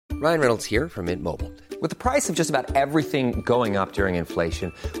Ryan Reynolds here from Mint Mobile. With the price of just about everything going up during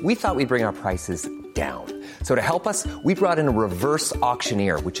inflation, we thought we'd bring our prices down. So to help us, we brought in a reverse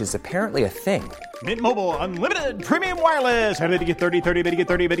auctioneer, which is apparently a thing. Mint Mobile Unlimited Premium Wireless. How to get 30, 30, bit to get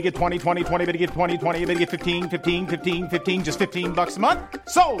 30, bit to get 20, 20, 20, bit to get 20, 20, bit to get 15, 15, 15, 15, just $15 a month?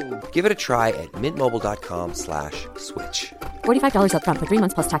 Sold! Give it a try at mintmobile.com/switch. $45 up front for 3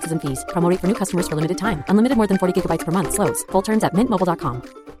 months plus taxes and fees. Promo rate for new customers for limited time. Unlimited more than 40 gigabytes per month. Slows full terms at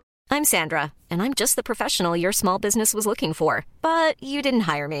mintmobile.com. I'm Sandra, and I'm just the professional your small business was looking for. But you didn't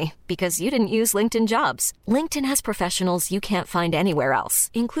hire me because you didn't use LinkedIn Jobs. LinkedIn has professionals you can't find anywhere else,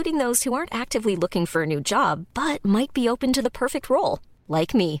 including those who aren't actively looking for a new job, but might be open to the perfect role,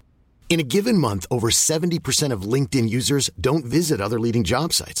 like me. In a given month, over 70% of LinkedIn users don't visit other leading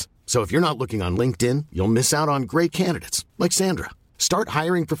job sites. So if you're not looking on LinkedIn, you'll miss out on great candidates like Sandra. Start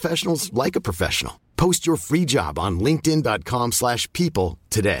hiring professionals like a professional. Post your free job on linkedin.com/people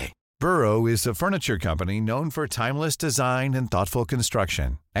today. Burrow is a furniture company known for timeless design and thoughtful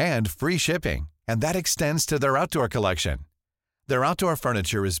construction and free shipping, and that extends to their outdoor collection. Their outdoor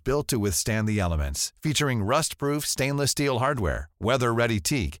furniture is built to withstand the elements, featuring rust-proof stainless steel hardware, weather-ready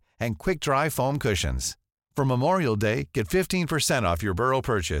teak, and quick-dry foam cushions. For Memorial Day, get 15% off your Burrow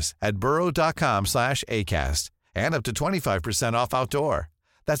purchase at burrow.com/acast, and up to 25% off outdoor.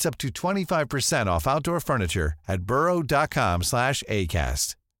 That's up to 25% off outdoor furniture at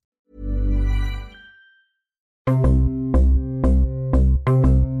burrow.com/acast.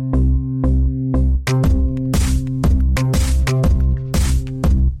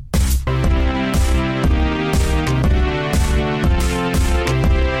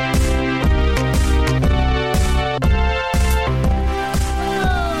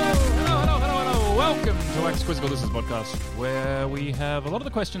 This is a podcast where we have a lot of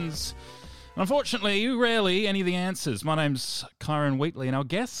the questions, unfortunately, rarely any of the answers. My name's Kyron Wheatley, and our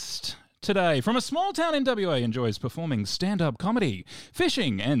guest today, from a small town in WA, enjoys performing stand-up comedy,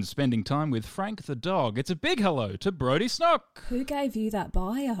 fishing, and spending time with Frank the dog. It's a big hello to Brodi Snook. Who gave you that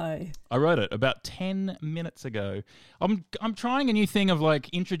bio? I wrote it about 10 minutes ago. I'm trying a new thing of like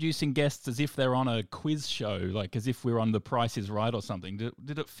introducing guests as if they're on a quiz show, like as if we're on The Price is Right or something.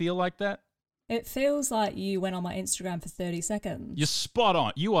 Did it feel like that? It feels like you went on my Instagram for 30 seconds. You're spot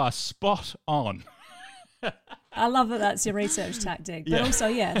on. You are spot on. I love that that's your research tactic. But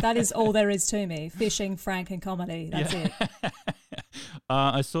also, that is all there is to me. Fishing, Frank, and comedy. That's it.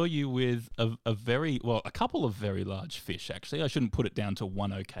 I saw you with a couple of very large fish, actually. I shouldn't put it down to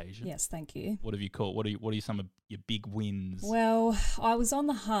one occasion. Yes, thank you. What have you caught? What are some of your big wins? Well, I was on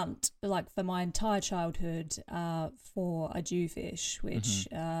the hunt, for my entire childhood, for a jewfish, which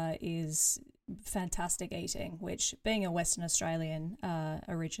is fantastic eating, which, being a Western Australian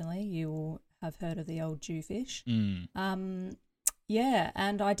originally, you will have heard of the old jewfish. And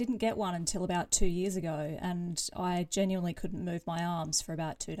I didn't get one until about 2 years ago, and I genuinely couldn't move my arms for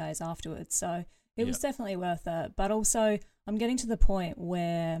about 2 days afterwards. So it was definitely worth it. But also, I'm getting to the point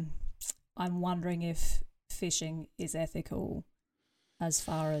where I'm wondering if fishing is ethical, as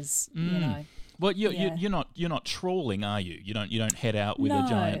far as you know. Well, you're not trawling, are you? You don't head out with a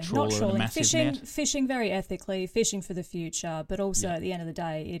giant trawler not trawling. and a massive net. Fishing very ethically, fishing for the future, but also at the end of the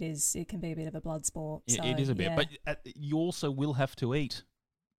day, it can be a bit of a blood sport. So, it is a bit, but you also will have to eat.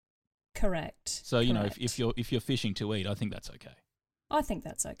 Correct. So if you're fishing to eat, I think that's okay. I think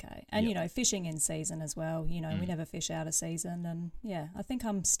that's okay, and fishing in season as well. We never fish out of season, and I think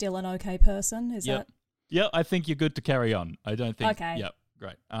I'm still an okay person. Is that? Yeah, I think you're good to carry on. I don't think. Okay. Yep.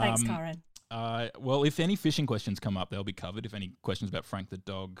 Great. Thanks, Karen. Well, if any fishing questions come up, they'll be covered. If any questions about Frank the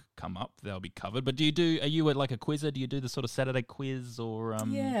dog come up, they'll be covered. But are you like a quizzer? Do you do the sort of Saturday quiz or?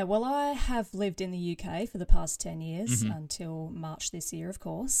 Yeah, well, I have lived in the UK for the past 10 years until March this year, of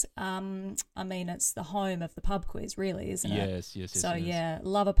course. I mean, it's the home of the pub quiz, really, isn't it? Yes. So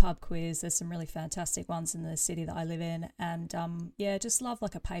love a pub quiz. There's some really fantastic ones in the city that I live in, and just love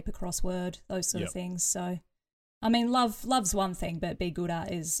like a paper crossword, those sort of things. So. I mean, love's one thing, but be good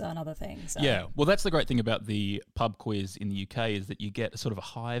at is another thing. So. Yeah, well, that's the great thing about the pub quiz in the UK is that you get sort of a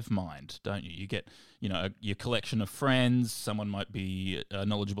hive mind, don't you? You get, your collection of friends. Someone might be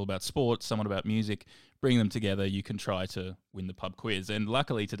knowledgeable about sports, someone about music. Bring them together. You can try to win the pub quiz. And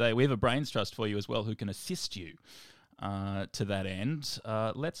luckily today we have a brains trust for you as well who can assist you to that end.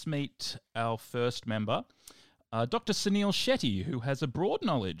 Let's meet our first member. Dr. Sineel Shetty, who has a broad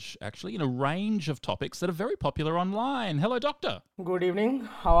knowledge, actually, in a range of topics that are very popular online. Hello, Doctor. Good evening.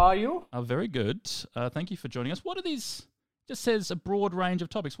 How are you? Very good. Thank you for joining us. What are these? Just says a broad range of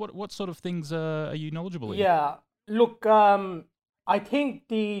topics. What sort of things are you knowledgeable in? Yeah. Look, I think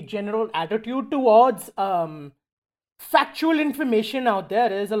the general attitude towards factual information out there.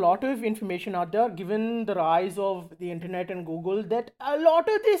 There's a lot of information out there, given the rise of the internet and Google, that a lot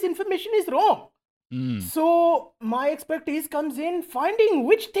of this information is wrong. So my expertise comes in finding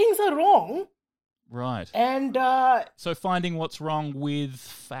which things are wrong. Right. And so finding what's wrong with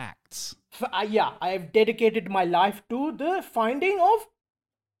facts. I've dedicated my life to the finding of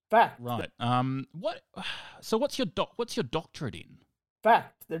facts. Right. So what's your doctorate in?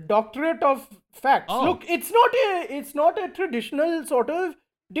 Facts. The doctorate of facts. Oh. Look, it's not a traditional sort of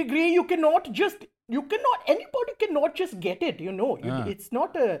degree. Anybody cannot just get it, It's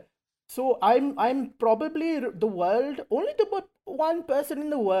not a. So I'm probably only the one person in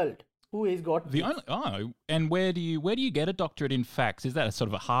the world who has got and where do you get a doctorate in facts? Is that a sort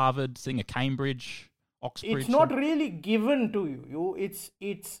of a Harvard thing, a Cambridge, Oxford? It's not really given to you.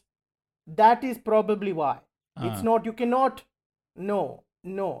 That is probably why. It's not. You cannot. No.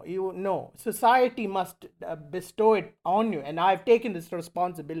 Society must bestow it on you, and I've taken this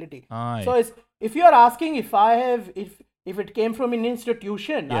responsibility. Aye. So if you're asking if it came from an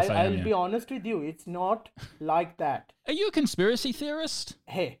institution, yes, I'll be honest with you. It's not like that. Are you a conspiracy theorist?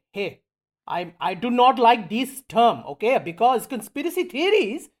 Hey, I do not like this term, okay? Because conspiracy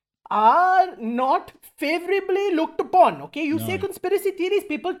theories are not favorably looked upon, okay? You say conspiracy theories,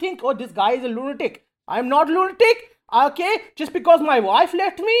 people think, oh, this guy is a lunatic. I'm not lunatic, okay? Just because my wife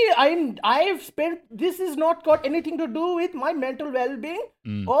left me, this has not got anything to do with my mental well-being.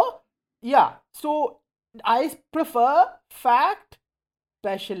 Oh, yeah. So I prefer fact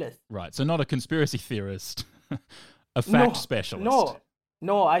specialist. Right, so not a conspiracy theorist, a fact specialist.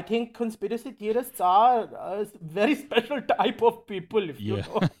 No, I think conspiracy theorists are a very special type of people, if you know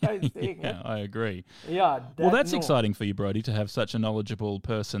what I'm saying. Yeah, I agree. Yeah. That's exciting for you, Brody, to have such a knowledgeable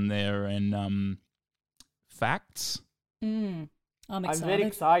person there and facts. I'm excited. I'm very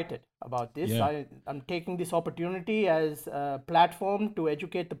excited about this. Yeah. I'm taking this opportunity as a platform to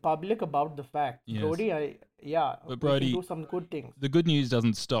educate the public about the facts. Yes. Brody, But Brody, we can do some good things. The good news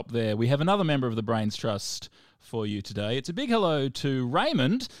doesn't stop there. We have another member of the Brains Trust for you today. It's a big hello to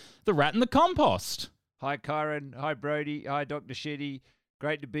Raymond, the rat in the compost. Hi, Kyron. Hi, Brody. Hi, Dr. Shetty.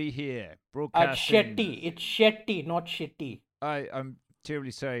 Great to be here. Broadcasting. Shetty. It's Shetty, not Shitty. I'm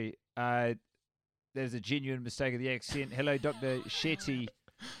terribly sorry. There's a genuine mistake of the accent. Hello, Dr. Shetty.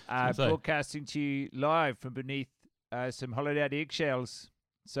 Broadcasting to you live from beneath some hollowed out eggshells.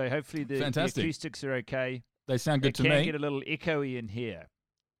 So hopefully the acoustics are okay. They sound good to me. It can get a little echoey in here.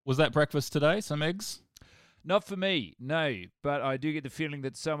 Was that breakfast today? Some eggs? Not for me, no. But I do get the feeling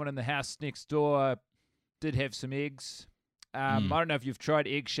that someone in the house next door did have some eggs. I don't know if you've tried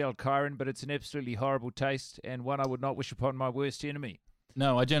eggshell, Kyron, but it's an absolutely horrible taste and one I would not wish upon my worst enemy.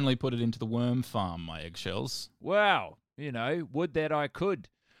 No, I generally put it into the worm farm, my eggshells. Wow. Would that I could.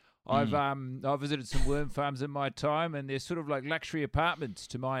 I've visited some worm farms in my time, and they're sort of like luxury apartments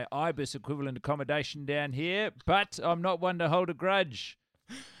to my IBIS equivalent accommodation down here, but I'm not one to hold a grudge.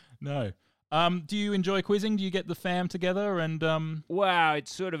 No. Do you enjoy quizzing? Do you get the fam together? And Wow,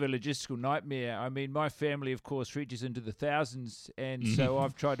 it's sort of a logistical nightmare. I mean, my family, of course, reaches into the thousands, and so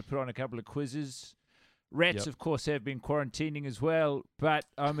I've tried to put on a couple of quizzes. Rats, of course, have been quarantining as well, but,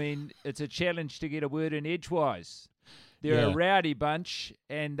 I mean, it's a challenge to get a word in edgewise. They're a rowdy bunch,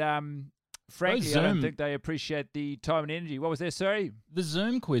 and frankly, I don't think they appreciate the time and energy. What was that, sorry? The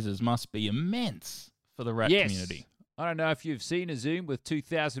Zoom quizzes must be immense for the rat community. I don't know if you've seen a Zoom with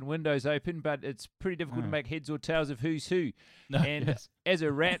 2,000 windows open, but it's pretty difficult to make heads or tails of who's who. As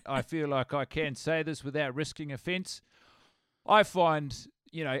a rat, I feel like I can say this without risking offence. I find,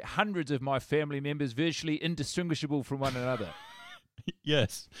 hundreds of my family members virtually indistinguishable from one another.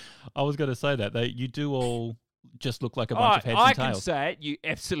 Yes, I was going to say that. You do all just look like a bunch of heads and tails. I can say it, you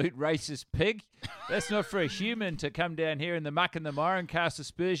absolute racist pig. That's not for a human to come down here in the muck and the mire and cast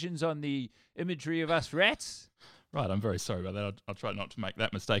aspersions on the imagery of us rats. Right, I'm very sorry about that. I'll try not to make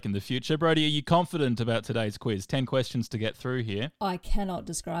that mistake in the future. Brody, are you confident about today's quiz? 10 questions to get through here. I cannot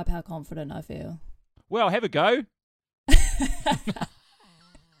describe how confident I feel. Well, have a go.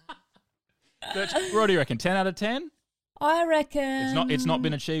 What do you reckon, 10 out of 10? I reckon... It's not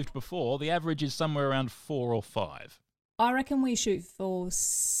been achieved before. The average is somewhere around 4 or 5. I reckon we shoot for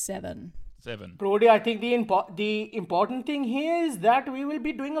 7. 7. Brody, I think the important thing here is that we will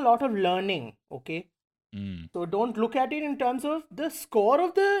be doing a lot of learning, okay? So don't look at it in terms of the score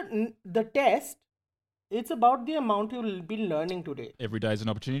of the test. It's about the amount you'll be learning today. Every day is an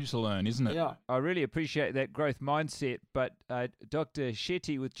opportunity to learn, isn't it? Yeah. I really appreciate that growth mindset, but Dr.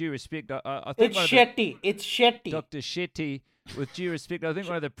 Shetty, with due respect, I think... It's Shetty. Dr. Shetty, with due respect, I think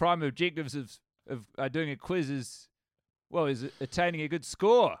one of the prime objectives of doing a quiz is Well, is it attaining a good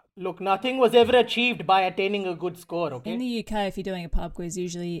score? Look, nothing was ever achieved by attaining a good score, okay? In the UK, if you're doing a pub quiz,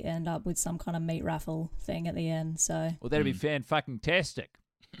 usually you end up with some kind of meat raffle thing at the end. So, Well, that'd be fan-fucking-tastic.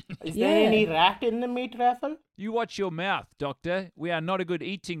 Is there any rat in the meat raffle? You watch your mouth, Doctor. We are not a good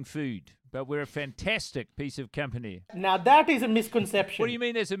eating food, but we're a fantastic piece of company. Now that is a misconception. What do you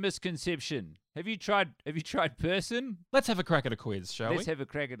mean there's a misconception? Have you tried person? Let's have a crack at a quiz, shall Let's we? have a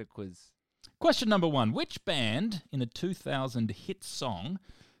crack at a quiz. Question number 1. Which band in a 2000 hit song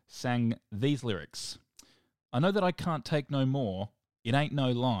sang these lyrics? I know that I can't take no more. It ain't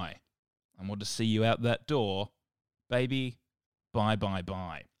no lie. I want to see you out that door. Baby, bye, bye,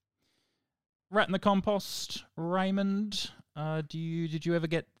 bye. Rat in the Compost, Raymond, did you ever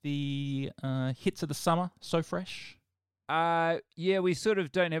get the hits of the summer, So Fresh? Yeah, we sort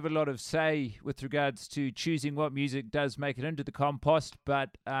of don't have a lot of say with regards to choosing what music does make it into the compost, but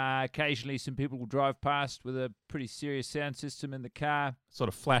occasionally some people will drive past with a pretty serious sound system in the car. Sort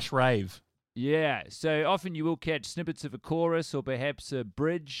of flash rave. Yeah, so often you will catch snippets of a chorus or perhaps a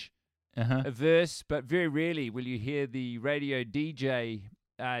bridge, a verse, but very rarely will you hear the radio DJ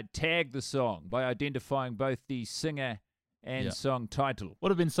tag the song by identifying both the singer and song title. What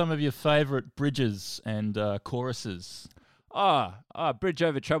have been some of your favourite bridges and choruses? Bridge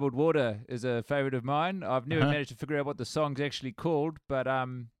Over Troubled Water is a favourite of mine. I've never managed to figure out what the song's actually called, but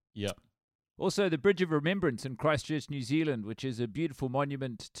also the Bridge of Remembrance in Christchurch, New Zealand, which is a beautiful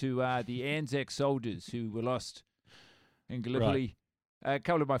monument to the Anzac soldiers who were lost in Gallipoli. Right. A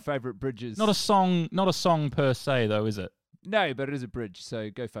couple of my favourite bridges. Not a song per se, though, is it? No, but it is a bridge, so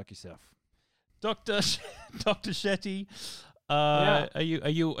go fuck yourself. Dr. Shetty,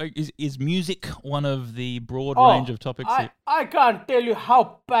 is music one of the broad range of topics? I can't tell you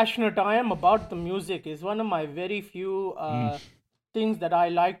how passionate I am about the music. It's one of my very few things that I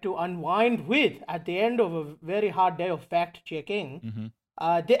like to unwind with at the end of a very hard day of fact checking.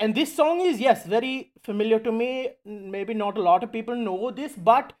 And this song is, yes, very familiar to me. Maybe not a lot of people know this,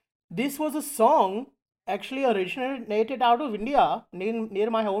 but this was a song actually originated out of India, near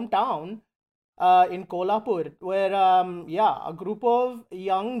my hometown. In Kolhapur, where a group of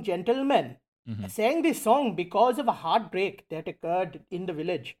young gentlemen sang this song because of a heartbreak that occurred in the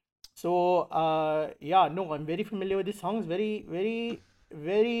village. So I'm very familiar with this song. It's very, very,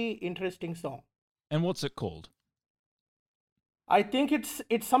 very interesting song. And what's it called? I think it's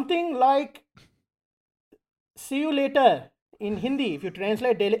something like "See You Later" in Hindi. If you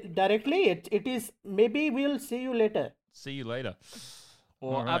translate directly, it is maybe "We'll see you later." See you later.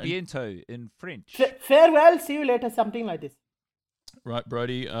 Or a bientôt in French. Farewell, see you later, something like this. Right,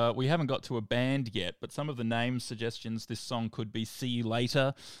 Brody. We haven't got to a band yet, but some of the name suggestions this song could be See You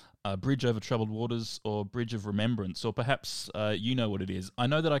Later, Bridge Over Troubled Waters, or Bridge of Remembrance, or perhaps you know what it is. I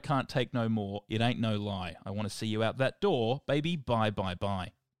know that I can't take no more. It ain't no lie. I want to see you out that door. Baby, bye, bye,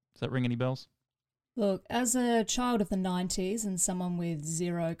 bye. Does that ring any bells? Look, as a child of the 90s and someone with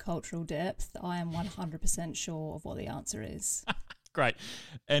zero cultural depth, I am 100% sure of what the answer is. Great.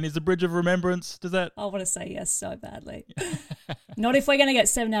 And is the Bridge of Remembrance, does that... I want to say yes so badly. Not if we're going to get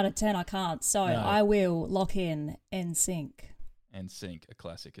 7 out of 10, I can't. So no. I will lock in NSYNC. NSYNC, a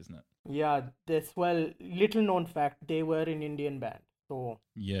classic, isn't it? Yeah, little known fact, they were an Indian band. So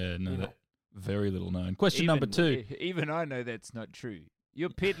yeah, no, very little known. Question number 2. Even I know that's not true.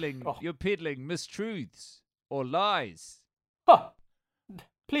 You're peddling mistruths or lies.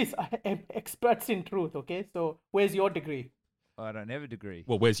 Please, I am experts in truth, okay? So where's your degree? I don't have a degree.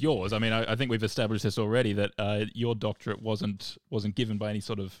 Well, where's yours? I mean, I think we've established this already, that your doctorate wasn't given by any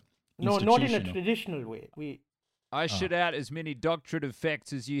sort of institution. No, not in a traditional way. I shit out as many doctorative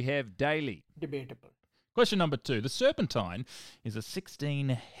facts as you have daily. Debatable. Question number 2. The Serpentine is a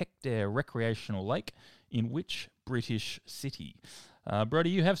 16-hectare recreational lake in which British city? Brody,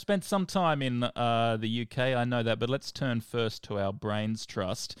 you have spent some time in the UK, I know that, but let's turn first to our brains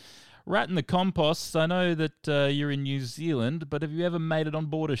trust. Rat in the Compost, I know that you're in New Zealand, but have you ever made it on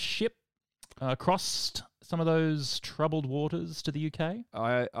board a ship, crossed some of those troubled waters to the UK?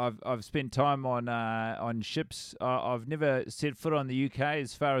 I've spent time on ships. I've never set foot on the UK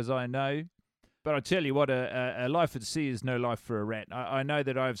as far as I know. But I tell you what, a life at sea is no life for a rat. I know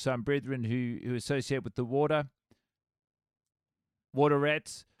that I have some brethren who associate with the water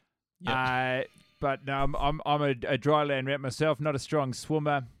rats. Yep. But no, I'm a dryland rat myself, not a strong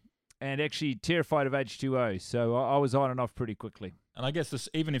swimmer, and actually terrified of H2O. So I was on and off pretty quickly. And I guess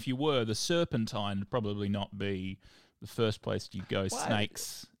even if you were, the Serpentine would probably not be the first place you go.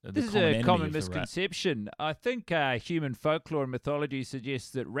 Snakes. This is a common misconception. I think human folklore and mythology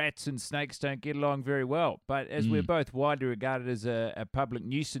suggests that rats and snakes don't get along very well. But as we're both widely regarded as a public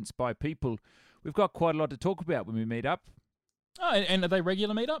nuisance by people, we've got quite a lot to talk about when we meet up. Oh, and are they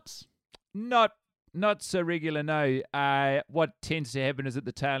regular meetups? Not so regular, no. What tends to happen is at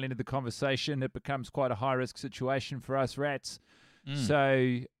the tail end of the conversation, it becomes quite a high-risk situation for us rats.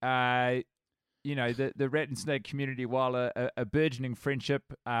 So, the rat and snake community, while a burgeoning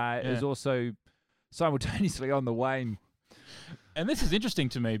friendship, is also simultaneously on the wane. And this is interesting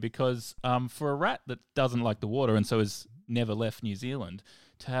to me because for a rat that doesn't like the water and so has never left New Zealand,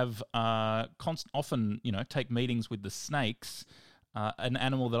 to have often, take meetings with the snakes, an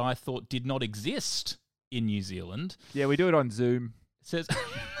animal that I thought did not exist in New Zealand. Yeah, we do it on Zoom. It says...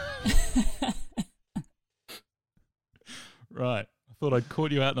 Right. I thought I'd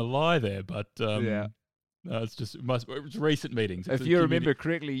caught you out in a lie there, but yeah. No, it's recent meetings. If you remember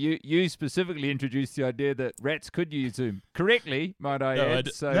correctly, you specifically introduced the idea that rats could use Zoom. Correctly, might I add.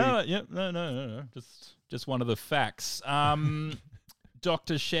 No. Just one of the facts.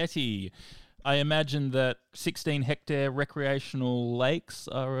 Dr. Shetty, I imagine that 16-hectare recreational lakes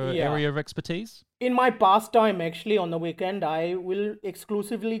are an area of expertise? In my pastime, actually, on the weekend, I will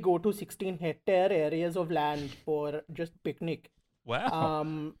exclusively go to 16-hectare areas of land for just picnic.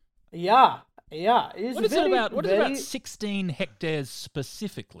 Wow. Yeah. What is it about 16 hectares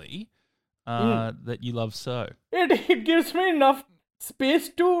specifically that you love so? It gives me enough space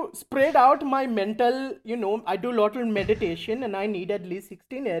to spread out my mental, I do a lot of meditation and I need at least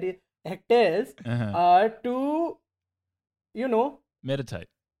 16 hectares to,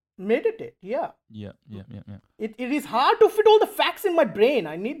 meditate, yeah. Yeah. It is hard to fit all the facts in my brain.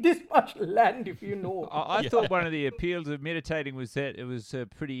 I need this much land, if you know. I thought one of the appeals of meditating was that it was a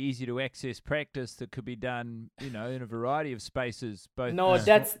pretty easy to access practice that could be done, in a variety of spaces. Both. No,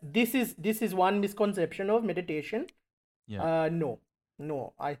 this is one misconception of meditation. Yeah.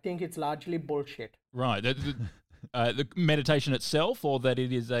 No, I think it's largely bullshit. Right. The meditation itself, or that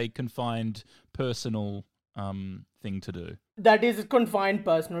it is a confined personal thing to do? That is a confined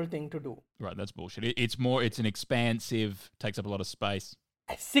personal thing to do. Right, that's bullshit. It's an expansive, takes up a lot of space.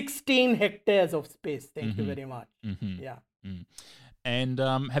 16 hectares of space. Thank you very much. Mm-hmm. Yeah. Mm. And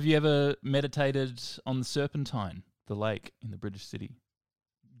have you ever meditated on the Serpentine, the lake in the British city?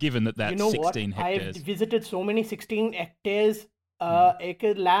 Given that that's 16 hectares. I've visited so many 16 hectares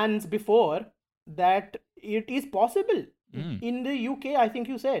acre lands before that it is possible. In the UK, I think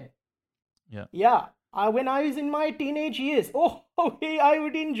you said. Yeah. Yeah. When I was in my teenage years, I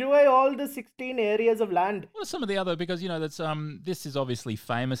would enjoy all the 16 areas of land. What are some of the other, because, that's this is obviously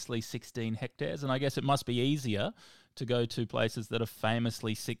famously 16 hectares, and I guess it must be easier to go to places that are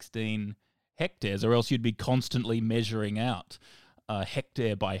famously 16 hectares, or else you'd be constantly measuring out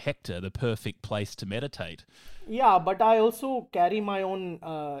hectare by hectare the perfect place to meditate. Yeah, but I also carry my own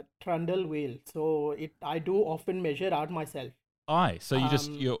trundle wheel, so I do often measure out myself. So you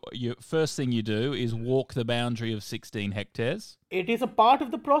just your first thing you do is walk the boundary of 16 hectares. It is a part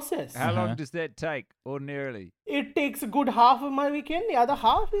of the process. How long does that take ordinarily? It takes a good half of my weekend. The other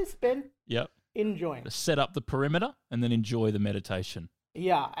half is spent enjoying. Set up the perimeter and then enjoy the meditation.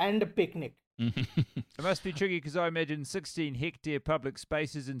 Yeah, and a picnic. It must be tricky because I imagine 16-hectare public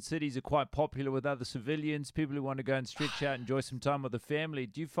spaces in cities are quite popular with other civilians, people who want to go and stretch out and enjoy some time with the family.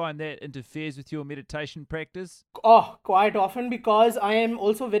 Do you find that interferes with your meditation practice? Oh, quite often, because I am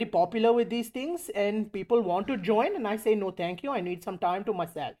also very popular with these things and people want to join and I say, no, thank you. I need some time to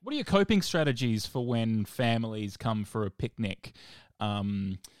myself. What are your coping strategies for when families come for a picnic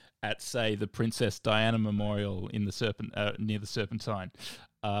at, say, the Princess Diana Memorial in the near the Serpentine?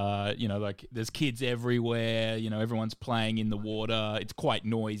 There's kids everywhere, everyone's playing in the water. It's quite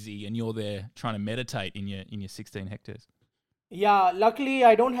noisy and you're there trying to meditate in your 16 hectares. Yeah, luckily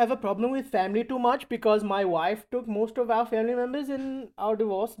I don't have a problem with family too much because my wife took most of our family members in our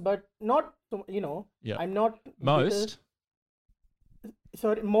divorce, but not, I'm not... Most?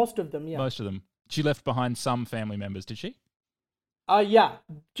 Sorry, most of them, yeah. Most of them. She left behind some family members, did she? Yeah,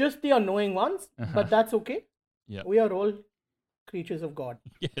 just the annoying ones, but that's okay. Yeah. We are all creatures of God.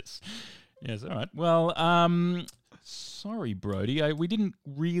 Yes, all right. Well, sorry, Brody. We didn't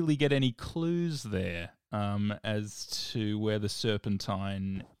really get any clues there as to where the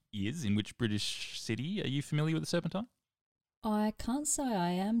Serpentine is, in which British city. Are you familiar with the Serpentine? I can't say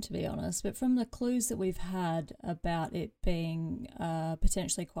I am, to be honest, but from the clues that we've had about it being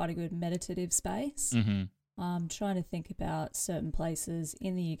potentially quite a good meditative space, I'm trying to think about certain places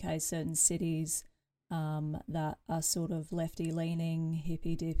in the UK, certain cities that are sort of lefty-leaning,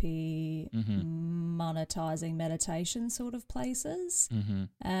 hippy-dippy, monetising meditation sort of places.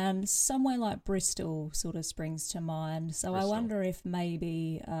 And somewhere like Bristol sort of springs to mind. So Bristol. I wonder if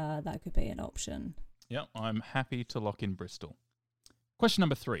maybe that could be an option. Yeah, I'm happy to lock in Bristol. Question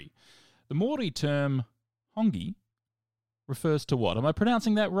number 3. The Māori term hongi refers to what? Am I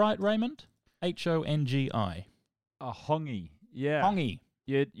pronouncing that right, Raymond? Hongi. A hongi. Yeah. Hongi.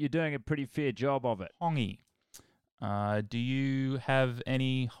 You're doing a pretty fair job of it. Hongi. Do you have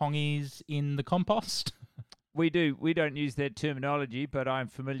any hongies in the compost? We do. We don't use that terminology, but I'm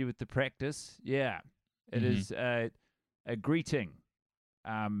familiar with the practice. Yeah. It is a greeting,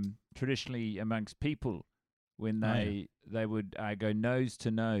 traditionally amongst people when they would go nose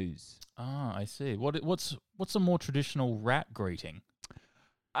to nose. Ah, I see. What's a more traditional rat greeting?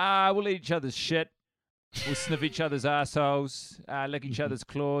 We'll eat each other's shit. We'll sniff each other's assholes, lick each other's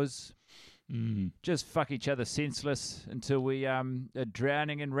claws, just fuck each other senseless until we are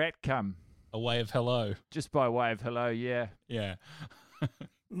drowning in rat cum. A way of hello. Just by way of hello, yeah. Yeah.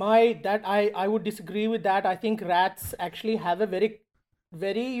 I would disagree with that. I think rats actually have a very,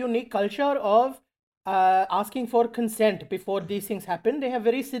 very unique culture of asking for consent before these things happen. They have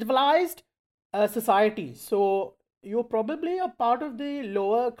very civilized societies. So you're probably a part of the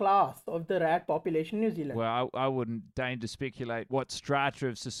lower class of the rat population in New Zealand. Well, I wouldn't deign to speculate what strata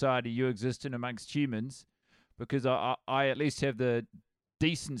of society you exist in amongst humans, because I at least have the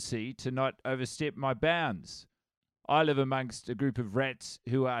decency to not overstep my bounds. I live amongst a group of rats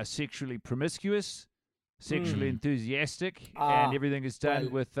who are sexually promiscuous, sexually enthusiastic, and everything is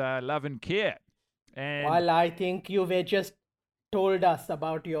done with love and care. And well, I think you were just told us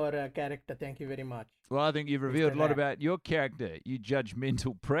about your character. Thank you very much. Well, I think you've revealed a lot about your character, you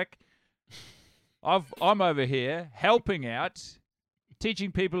judgmental prick. I'm over here helping out,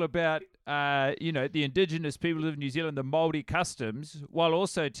 teaching people about, the indigenous people of New Zealand, the Māori customs, while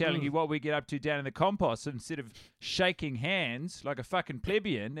also telling you what we get up to down in the compost instead of shaking hands like a fucking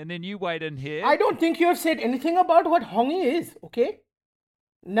plebeian, and then you wait in here. I don't think you have said anything about what hongi is, okay?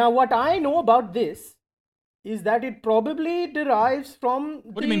 Now, what I know about this is that it probably derives from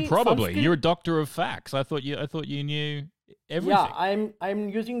What do you mean probably? Sanskrit. You're a doctor of facts. I thought you knew everything. Yeah, I'm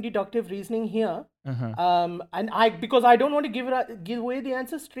using deductive reasoning here. And because I don't want to give away the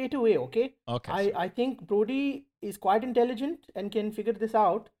answer straight away, okay? Okay. I think Brodi is quite intelligent and can figure this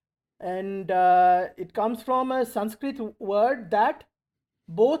out. And it comes from a Sanskrit word that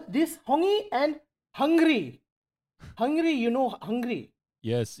both this hongi and hungry, hungry.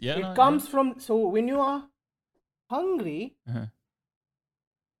 Yes. Yeah. It comes from, so when you are hungry,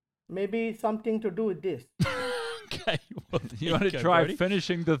 maybe something to do with this. Okay. Well, You want to try Brody?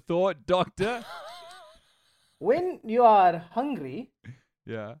 finishing the thought, doctor? When you are hungry,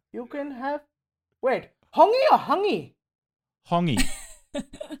 Yeah. you can have, wait, hongi or hungy? Hongi.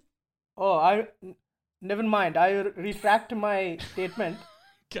 Oh, never mind. I retract my statement.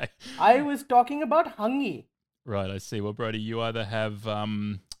 Okay. I was talking about hungy. Right, I see. Well, Brody, you either have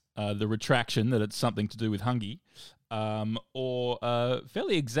the retraction that it's something to do with hungy, or a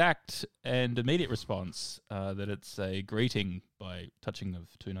fairly exact and immediate response that it's a greeting by touching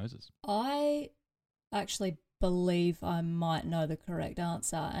of two noses. I actually believe I might know the correct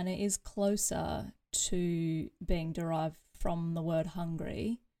answer, and it is closer to being derived from the word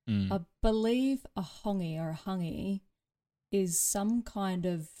hungry. I believe a hongi or a hungy is some kind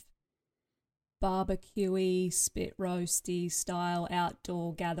of barbecue-y, spit roasty style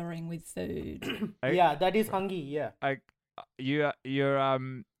outdoor gathering with food. Yeah, that is hungy, yeah.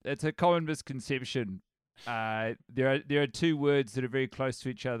 It's a common misconception. There are two words that are very close to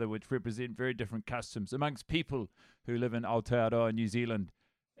each other, which represent very different customs amongst people who live in Aotearoa, New Zealand.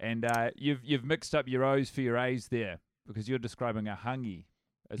 And you've mixed up your O's for your A's there, because you're describing a hungy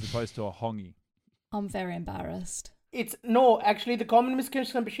as opposed to a hongi. I'm very embarrassed. Actually, the common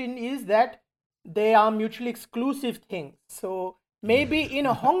misconception is that they are mutually exclusive things. So maybe in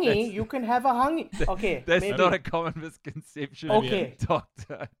a hongi, you can have a hungy. Okay. That's maybe. not a common misconception, Okay.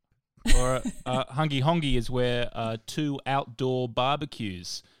 doctor. Or hungy hongy is where two outdoor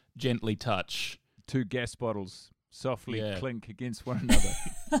barbecues gently touch. Two gas bottles softly Yeah. clink against one another.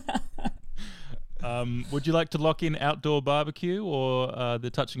 Would you like to lock in outdoor barbecue or the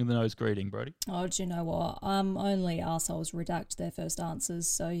touching of the nose greeting, Brody? Oh, do you know what? Only arseholes redact their first answers,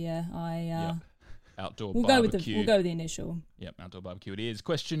 so yeah, Outdoor we'll barbecue. we'll go with the initial. Yep, outdoor barbecue it is.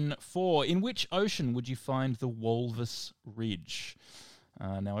 Question 4. In which ocean would you find the Walvis Ridge?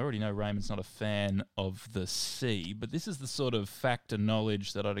 Now, I already know Raymond's not a fan of the sea, but this is the sort of fact and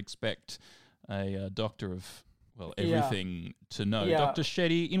knowledge that I'd expect a doctor of, everything to know. Yeah. Dr.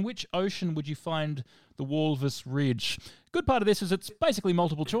 Shetty, in which ocean would you find the Walvis Ridge? Good part of this is it's basically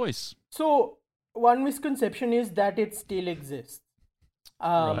multiple choice. So one misconception is that it still exists.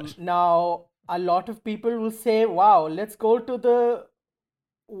 Right. Now, a lot of people will say, wow, let's go to the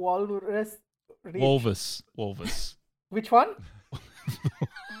Walrus Ridge. Walvis. Which one?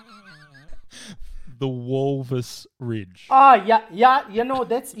 the Walvis Ridge. Yeah.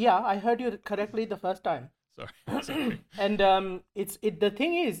 I heard you correctly the first time. Sorry. And the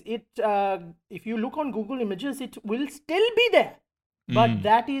thing is, if you look on Google Images, it will still be there. But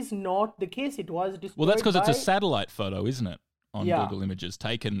that is not the case. It was destroyed. Well, that's because it's a satellite photo, isn't it? On Yeah. Google Images,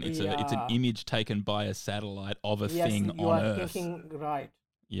 it's an image taken by a satellite of a thing you on are Earth. thinking right.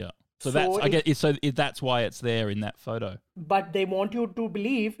 Yeah. So that's why it's there in that photo. But they want you to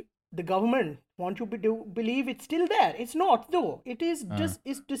believe, the government want you to believe it's still there. It's not, though. It is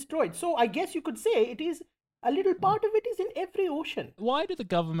it's destroyed. So I guess you could say it is a little part of it is in every ocean. Why do the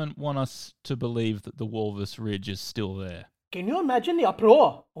government want us to believe that the Walvis Ridge is still there? Can you imagine the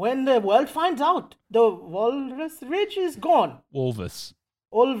uproar when the world finds out the Walrus Ridge is gone? Walvis.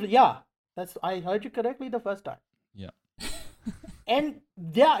 Yeah. I heard you correctly the first time. Yeah. And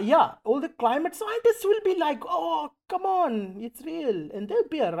all the climate scientists will be like, oh, come on, it's real. And there'll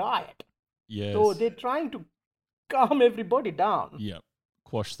be a riot. Yes. So they're trying to calm everybody down. Yeah.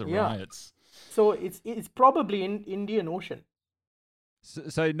 Quash the riots. So it's probably in Indian Ocean.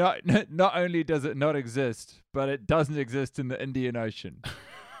 So not only does it not exist, but it doesn't exist in the Indian Ocean.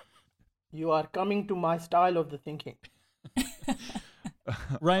 You are coming to my style of the thinking.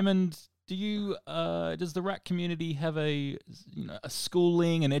 Raymond, does the rat community have a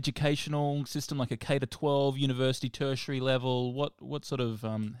schooling and educational system like a K-12 university tertiary level? What sort of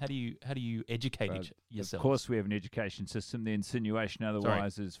how do you educate yourself? Of course, we have an education system. The insinuation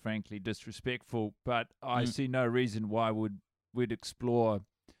otherwise is frankly disrespectful. But I see no reason why we'd explore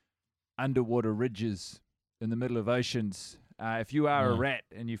underwater ridges in the middle of oceans. If you are a rat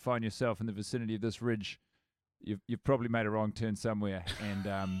and you find yourself in the vicinity of this ridge, you've probably made a wrong turn somewhere,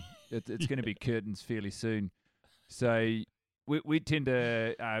 and it's going to be curtains fairly soon. So we tend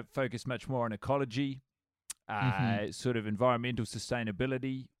to focus much more on ecology, sort of environmental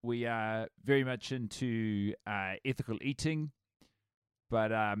sustainability. We are very much into ethical eating, but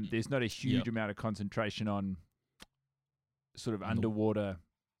there's not a huge amount of concentration on sort of underwater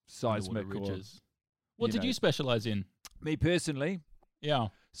seismic ridges. What did you specialize in? Me personally? Yeah.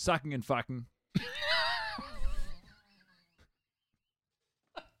 Sucking and fucking.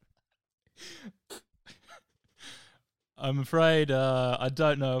 I'm afraid I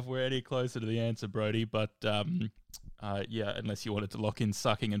don't know if we're any closer to the answer, Brody, but unless you wanted to lock in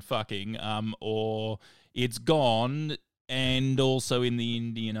sucking and fucking, or it's gone and also in the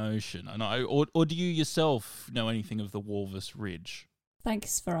Indian Ocean. Or do you yourself know anything of the Walvis Ridge?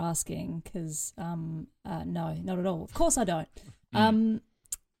 Thanks for asking, because no, not at all. Of course I don't.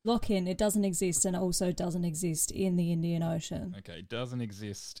 Lock-in, it doesn't exist, and also doesn't exist in the Indian Ocean. Okay, doesn't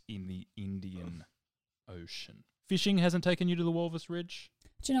exist in the Indian Ocean. Fishing hasn't taken you to the Walvis Ridge?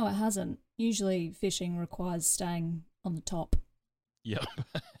 Do you know it hasn't? Usually fishing requires staying on the top. Yep.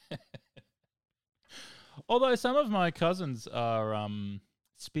 Although some of my cousins are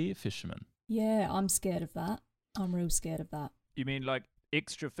spear fishermen. Yeah, I'm scared of that. I'm real scared of that. You mean like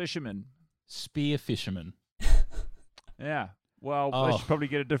extra fishermen? Spear fishermen. Yeah. Well, they should probably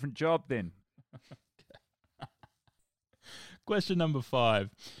get a different job then. Question number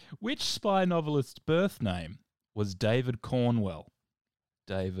 5. Which spy novelist's birth name was David Cornwell?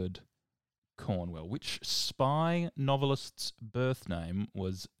 David Cornwell. Which spy novelist's birth name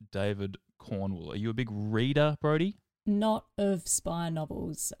was David Cornwell? Are you a big reader, Brody? Not of spy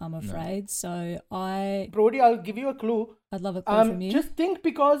novels, I'm afraid. No. So Brody, I'll give you a clue. I'd love a clue from you. Just think,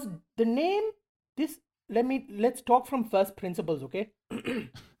 because the name, let's talk from first principles, okay?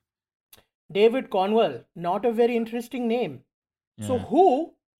 David Cornwell, not a very interesting name. Yeah. So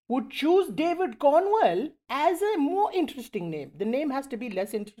who would choose David Cornwell as a more interesting name? The name has to be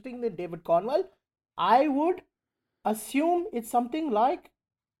less interesting than David Cornwell. I would assume it's something like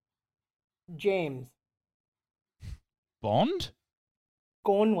James Bond?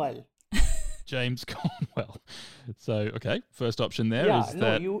 Cornwell. James Cornwell. So, okay, first option there is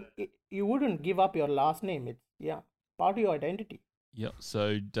that... you wouldn't give up your last name. It's, part of your identity. Yep,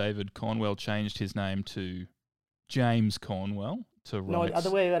 so David Cornwell changed his name to James Cornwell to write... No, the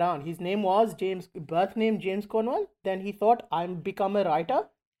other way around. His name was birth name James Cornwell. Then he thought, I'm become a writer,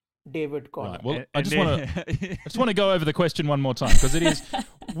 David Cornwell. Right, well, I just want to go over the question one more time, because it is,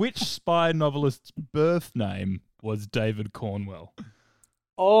 which spy novelist's birth name was David Cornwell?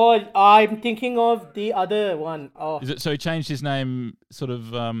 Oh, I'm thinking of the other one. Oh. Is it so he changed his name sort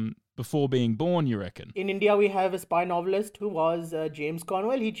of before being born, you reckon? In India, we have a spy novelist who was James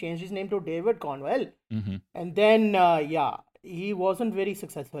Cornwell. He changed his name to David Cornwell. Mm-hmm. And then, he wasn't very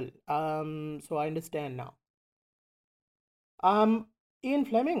successful. So I understand now. Ian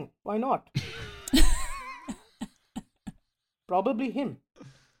Fleming, why not? Probably him.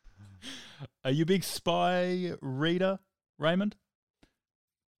 Are you a big spy reader, Raymond?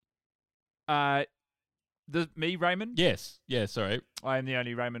 Me, Raymond? Yes. Yeah, sorry. I am the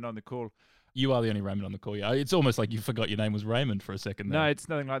only Raymond on the call. You are the only Raymond on the call. Yeah. It's almost like you forgot your name was Raymond for a second there. No, it's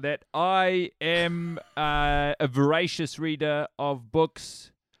nothing like that. I am a voracious reader of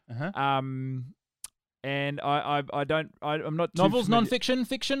books. Uh-huh. And I'm not too Novels, familiar. non-fiction,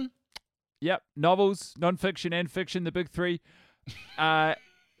 fiction? Yep, novels, non-fiction and fiction, the big three.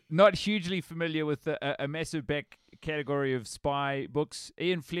 Not hugely familiar with a massive back category of spy books.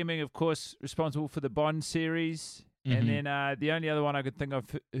 Ian Fleming, of course, responsible for the Bond series. Mm-hmm. And then the only other one I could think of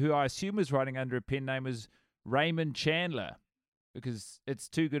who I assume was writing under a pen name was Raymond Chandler, because it's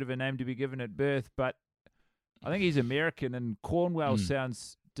too good of a name to be given at birth. But I think he's American, and Cornwell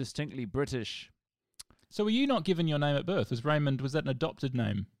sounds distinctly British. So were you not given your name at birth? Was that an adopted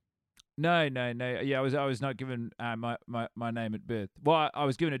name? No. Yeah, I was not given my name at birth. Well, I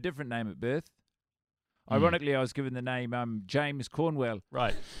was given a different name at birth. Ironically, I was given the name James Cornwell.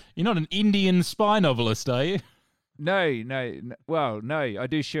 Right. You're not an Indian spy novelist, are you? No. Well, no. I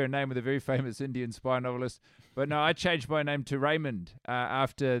do share a name with a very famous Indian spy novelist. But no, I changed my name to Raymond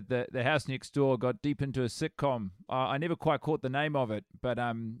after the house next door got deep into a sitcom. I never quite caught the name of it, but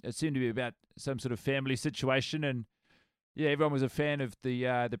it seemed to be about some sort of family situation, and yeah, everyone was a fan of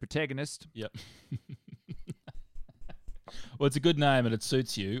the protagonist. Yep. Well, it's a good name and it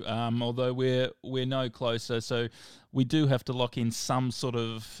suits you. Although we're no closer, so we do have to lock in some sort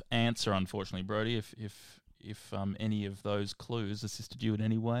of answer. Unfortunately, Brody, if any of those clues assisted you in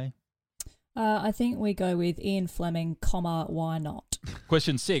any way. I think we go with Ian Fleming, why not?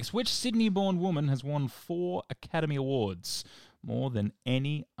 Question 6. Which Sydney-born woman has won 4 Academy Awards, more than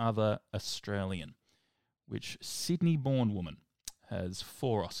any other Australian? Which Sydney-born woman has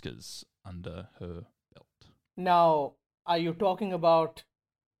 4 Oscars under her belt? Now, are you talking about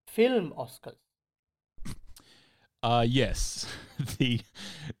film Oscars? Yes.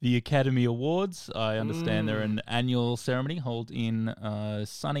 The Academy Awards, I understand they're an annual ceremony held in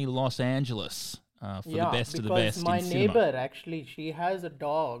sunny Los Angeles for the best of the best in cinema. Because my neighbor, actually, she has a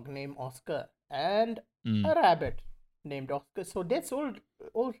dog named Oscar and a rabbit named Oscar. So that's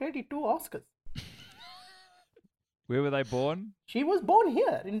already 2 Oscars. Where were they born? She was born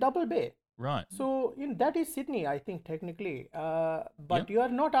here in Double Bay. Right. So that is Sydney, I think, technically. But you are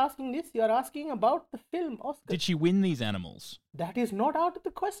not asking this. You are asking about the film Oscar. Did she win these animals? That is not out of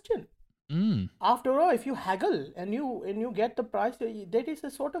the question. After all, if you haggle and you get the price, that is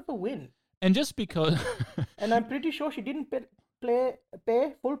a sort of a win. And just because... and I'm pretty sure she didn't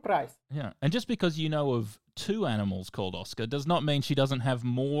pay full price. Yeah. And just because you know of 2 animals called Oscar does not mean she doesn't have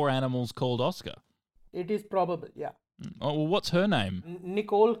more animals called Oscar. It is probable, yeah. Oh, well, what's her name?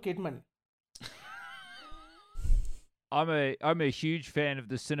 Nicole Kidman. I'm a huge fan of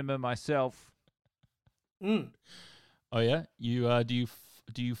the cinema myself. Oh yeah, you do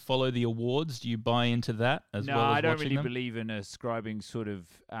you follow the awards? Do you buy into that as well? No, I don't really believe in ascribing sort of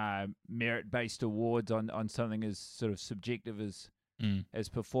merit-based awards on something as sort of subjective as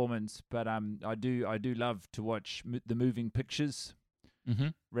performance. But I do love to watch the moving pictures. Mm-hmm.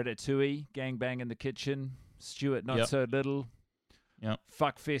 Ratatouille, Gangbang in the Kitchen, Stuart Not So Little,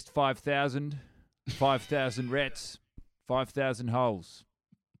 Fuckfest 5,000, 5,000 Rats, 5,000 Holes.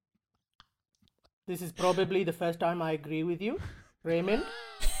 This is probably the first time I agree with you, Raymond.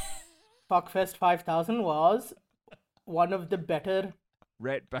 Fuckfest 5000 was one of the better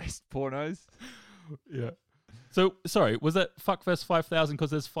rat-based pornos. Yeah. So, sorry, was that Fuckfest 5000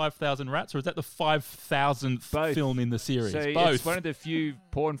 because there's 5,000 rats, or is that the 5,000th film in the series? So Both. It's one of the few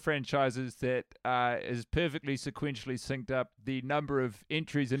porn franchises that is perfectly sequentially synced up the number of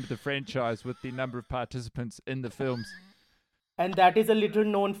entries into the franchise with the number of participants in the films. And that is a little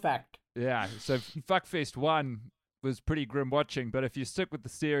known fact. Yeah, so Fuckfest 1 was pretty grim watching, but if you stick with the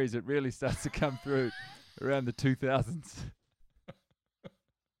series, it really starts to come through around the 2000s.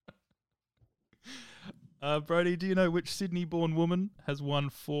 Brody, do you know which Sydney-born woman has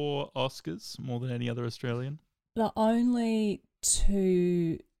won 4 Oscars, more than any other Australian? The only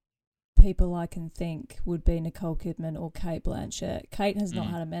 2 people I can think would be Nicole Kidman or Cate Blanchett. Kate has not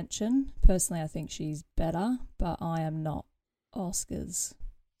had a mention. Personally, I think she's better, but I am not Oscars.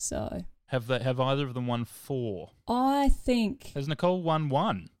 So have either of them won 4? I think... Has Nicole won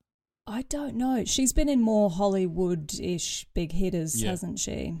 1? I don't know. She's been in more Hollywood-ish big hitters, hasn't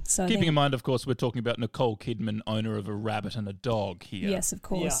she? So keeping in mind, of course, we're talking about Nicole Kidman, owner of a rabbit and a dog here. Yes, of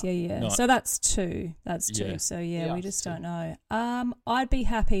course. Yeah. So that's 2. That's 2. Yeah. So we just don't know. I'd be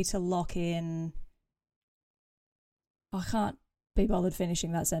happy to lock in. I can't be bothered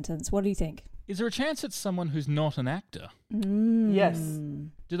finishing that sentence. What do you think? Is there a chance it's someone who's not an actor? Yes.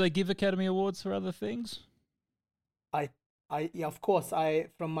 Do they give Academy Awards for other things? Yeah, of course.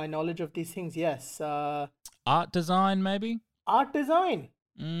 From my knowledge of these things, yes. Art design, maybe? Art design.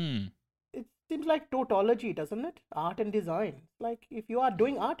 Mm. It seems like tautology, doesn't it? Art and design. Like, if you are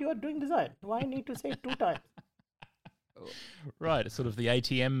doing art, you are doing design. Why need to say it 2 times? Right, it's sort of the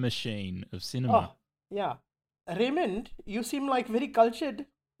ATM machine of cinema. Oh, yeah. Raymond, you seem like very cultured.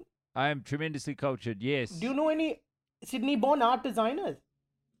 I am tremendously cultured, yes. Do you know any Sydney-born art designers?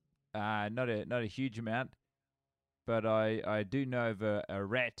 Not a huge amount, but I do know of a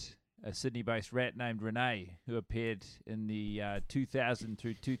Sydney-based rat named Renee, who appeared in the 2000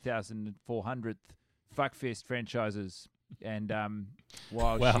 through 2400th Fuckfest franchises. And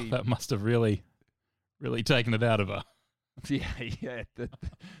while that must have really taken it out of her. Yeah,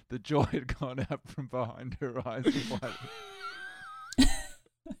 the joy had gone out from behind her eyes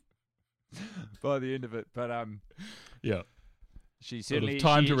by the end of it. But yeah, she certainly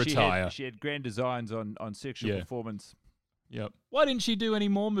time to retire. She had grand designs on sexual performance. Yep. Why didn't she do any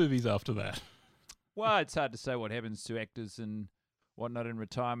more movies after that? Well, it's hard to say what happens to actors and whatnot in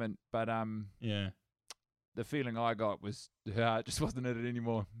retirement, but the feeling I got was her heart just wasn't in it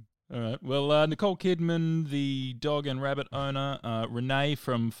anymore. All right. Well, Nicole Kidman, the dog and rabbit owner, Renee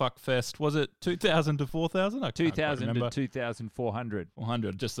from Fuckfest, was it 2000 to 4000? 2000 to 2400.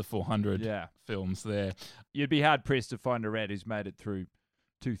 400, just the 400 films there. You'd be hard-pressed to find a rat who's made it through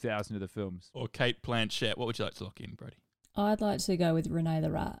 2000 of the films. Or Kate Blanchett. What would you like to lock in, Brody? I'd like to go with Renee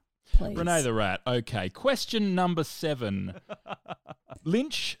the Rat, please. Renee the Rat. Okay. Question number 7.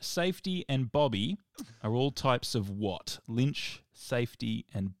 Lynch, Safety, and Bobby are all types of what? Lynch, Safety,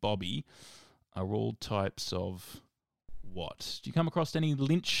 and Bobby are all types of what? Do you come across any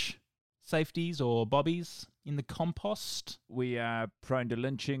Lynch safeties or bobbies in the compost? We are prone to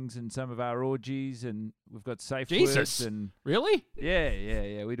lynchings in some of our orgies, and we've got safe Jesus. words. And really?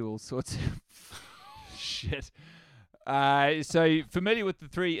 Yeah. We do all sorts of shit. So familiar with the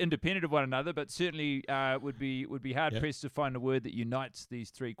 3 independent of one another, but certainly would be hard pressed to find a word that unites these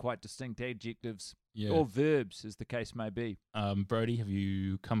 3 quite distinct adjectives or verbs, as the case may be. Brody, have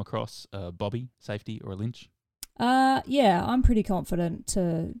you come across a Bobby, Safety, or a Lynch? Yeah, I'm pretty confident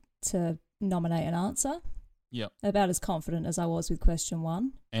to nominate an answer. Yeah, about as confident as I was with question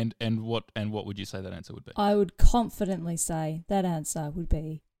 1. And what would you say that answer would be? I would confidently say that answer would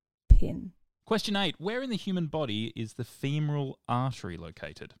be pin. Question 8. Where in the human body is the femoral artery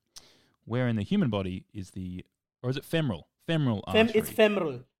located? Where in the human body is or is it femoral? Femoral artery. It's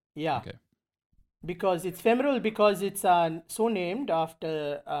femoral, yeah. Okay. Because it's femoral because it's so named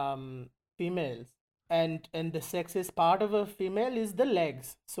after females. And the sexiest part of a female is the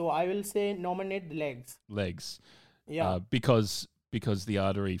legs. So I will say nominate the legs. Legs. Yeah. Because the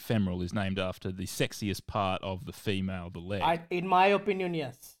artery femoral is named after the sexiest part of the female, the leg. In my opinion,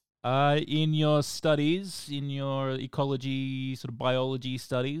 yes. In your studies, in your ecology, sort of biology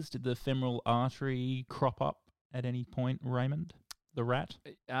studies, did the femoral artery crop up at any point, Raymond, the rat?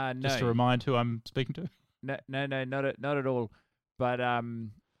 No. Just to remind who I'm speaking to. No, not at all. But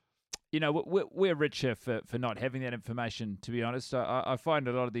we're richer for not having that information. To be honest, I find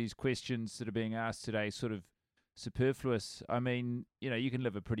a lot of these questions that are being asked today sort of superfluous. I mean, you can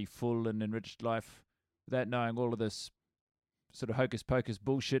live a pretty full and enriched life without knowing all of this sort of hocus pocus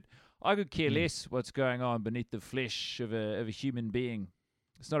bullshit. I could care less what's going on beneath the flesh of a human being.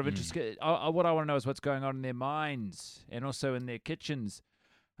 It's not of interest. What I want to know is what's going on in their minds and also in their kitchens.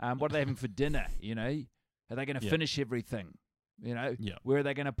 What are they having for dinner? Are they going to finish everything? Where are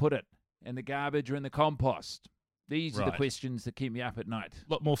they going to put it? In the garbage or in the compost? These are the questions that keep me up at night.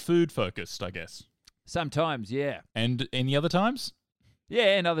 A lot more food focused, I guess. Sometimes, yeah. And any other times?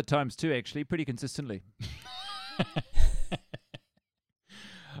 Yeah, and other times too, actually, pretty consistently.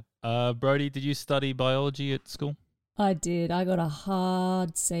 Brody, did you study biology at school? I did. I got a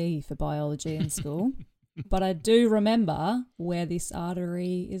hard C for biology in school. But I do remember where this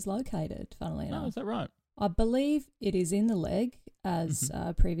artery is located, funnily enough. Oh, is that right? I believe it is in the leg, as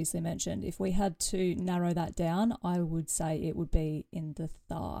previously mentioned. If we had to narrow that down, I would say it would be in the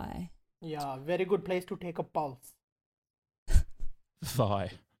thigh. Yeah, very good place to take a pulse.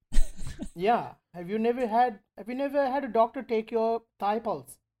 Thigh. Yeah. Have you never had a doctor take your thigh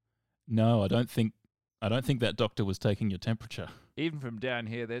pulse? No, I don't think that doctor was taking your temperature. Even from down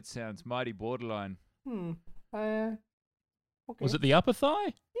here, that sounds mighty borderline. Okay. Was it the upper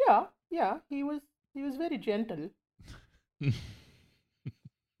thigh? Yeah. He was very gentle.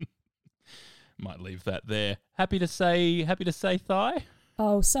 Might leave that there. Happy to say thigh?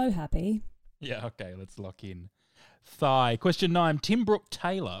 Oh, so happy. Yeah, okay, let's lock in thigh. Question 9. Tim Brooke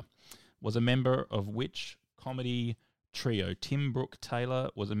Taylor was a member of which comedy trio? Tim Brooke Taylor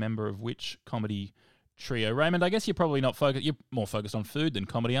was a member of which comedy trio? Raymond, I guess you're probably not focused. You're more focused on food than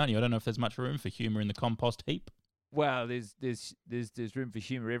comedy, aren't you? I don't know if there's much room for humour in the compost heap. Well, there's room for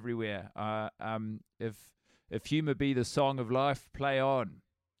humour everywhere. If humour be the song of life, play on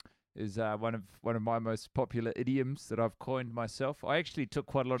is one of my most popular idioms that I've coined myself. I actually took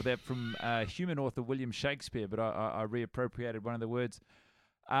quite a lot of that from human author William Shakespeare, but I reappropriated one of the words.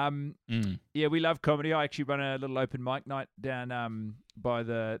 Yeah, we love comedy. I actually run a little open mic night down by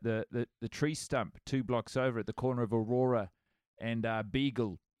the tree stump 2 blocks over at the corner of Aurora and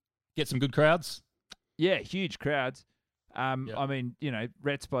Beagle. Get some good crowds? Yeah, huge crowds. I mean,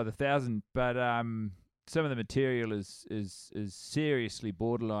 rats by the thousand, but some of the material is seriously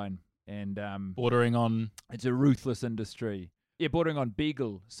borderline and bordering on. It's a ruthless industry. Yeah, bordering on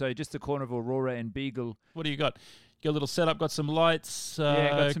Beagle. So just the corner of Aurora and Beagle. What do you got? You got a little setup, got some lights.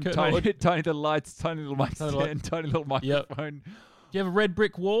 Got some tiny little lights, tiny little mic stand, tiny little microphone. Yep. Do you have a red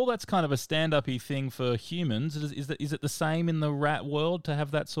brick wall? That's kind of a stand-up-y thing for humans. Is it the same in the rat world to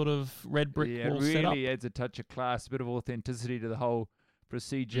have that sort of red brick wall set up? It really adds a touch of class, a bit of authenticity to the whole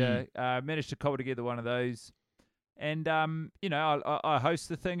procedure. Managed to cobble together one of those. And, I host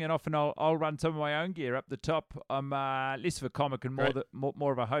the thing, and often I'll run some of my own gear up the top. I'm less of a comic and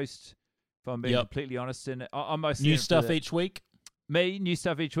more of a host, if I'm being completely honest. And I'm mostly new stuff each week? Me, new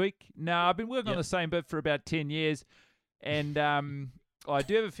stuff each week? No, I've been working on the same bit for about 10 years. And I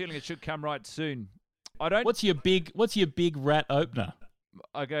do have a feeling it should come right soon. I don't. What's your big rat opener?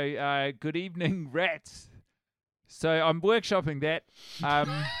 I go, good evening, rats. So I'm workshopping that.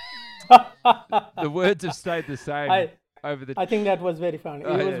 The words have stayed the same over the. I think that was very funny.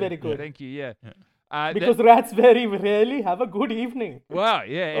 It was very good. Thank you. Yeah. Because rats very rarely have a good evening. Wow,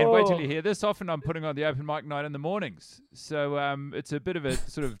 yeah, and wait till you hear this. Often I'm putting on the open mic night in the mornings. So it's a bit of a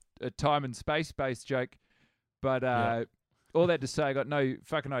sort of a time and space-based joke. But all that to say, I got no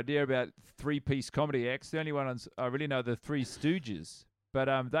fucking idea about 3-piece comedy acts. The only ones I really know are the Three Stooges.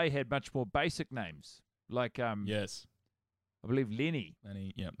 But they had much more basic names. Like, yes. I believe Lenny.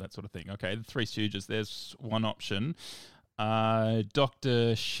 Yeah, that sort of thing. Okay, the Three Stooges, there's one option.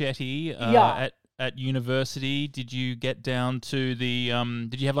 Dr. Shetty at university, did you get down to the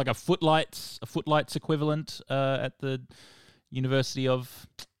did you have like a footlights equivalent at the University of,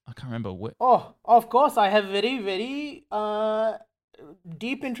 I can't remember what. Oh, of course, I have very, very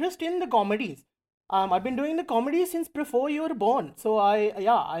deep interest in the comedies. I've been doing the comedy since before you were born. So I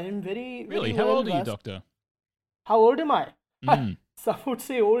am very, really. Very How well old are you, versed. Doctor? How old am I? Some would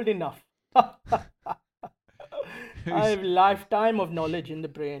say old enough. I have lifetime of knowledge in the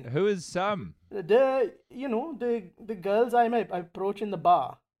brain. Who is some? The girls I approach in the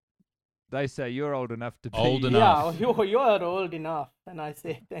bar. They say you're old enough to be. Old enough. Yeah, you're old enough. And I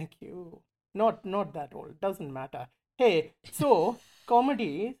say, thank you. Not that old. Doesn't matter. Hey, so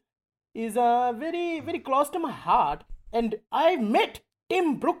comedy is very, very close to my heart. And I met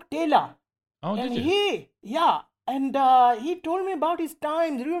Tim Brooke Taylor. Oh, and did you? He told me about his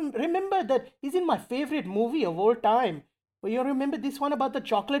times. Remember that he's in my favorite movie of all time. Well, you remember this one about the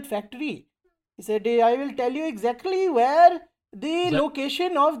chocolate factory? He said, I will tell you exactly where the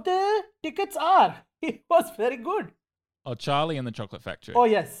location of the tickets are. It was very good. Oh, Charlie and the Chocolate Factory. Oh,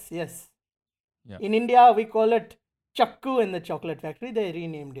 yes. Yeah. In India, we call it Chakku and the Chocolate Factory. They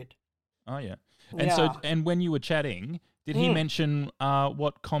renamed it. Oh, yeah. And when you were chatting, did he mention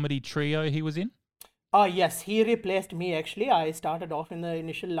what comedy trio he was in? Yes, he replaced me actually. I started off in the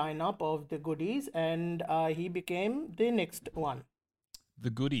initial lineup of the Goodies and he became the next one. The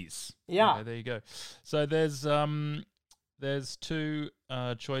Goodies. Yeah. Okay, there you go. So there's two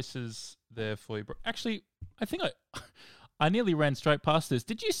choices there for you. Actually, I think I nearly ran straight past this.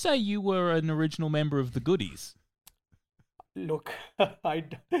 Did you say you were an original member of the Goodies? Look,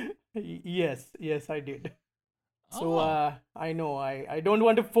 yes, I did. So I know I don't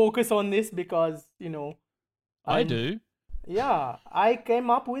want to focus on this because, I do. Yeah, I came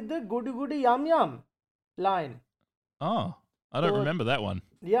up with the goody goody yum yum line. Oh, I don't remember that one.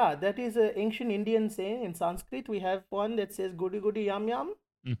 Yeah, that is an ancient Indian saying. In Sanskrit, we have one that says goody goody yum yum.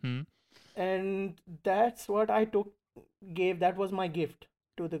 Mm-hmm. And that's what I gave. That was my gift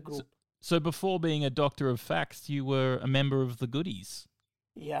to the group. So before being a doctor of facts, you were a member of the Goodies.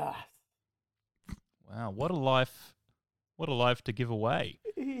 Yeah. Wow, what a life to give away.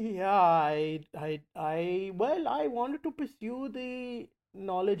 Yeah, I wanted to pursue the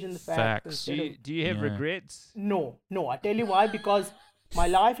knowledge and the facts. Do you have regrets? No, I tell you why, because my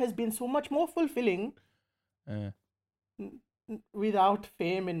life has been so much more fulfilling without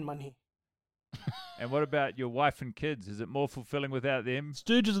fame and money. And what about your wife and kids? Is it more fulfilling without them?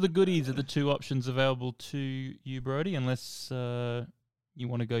 Stooges of the Goodies are the two options available to you, Brody, unless you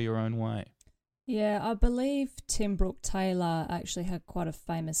want to go your own way. Yeah, I believe Tim Brooke Taylor actually had quite a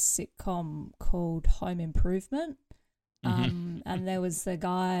famous sitcom called Home Improvement. And there was the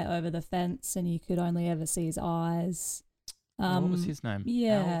guy over the fence and you could only ever see his eyes. What was his name?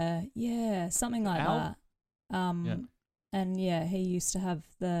 Yeah, something like Al? that. And yeah, he used to have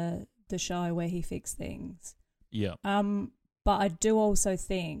the show where he fixed things. Yeah. But I do also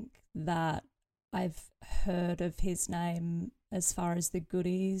think that I've heard of his name as far as the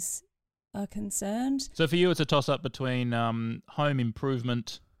Goodies are concerned. So for you, it's a toss-up between Home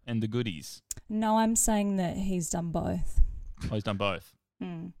Improvement and the Goodies. No, I'm saying that he's done both. Oh, he's done both.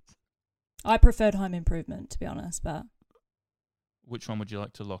 I preferred Home Improvement, to be honest, but Which one would you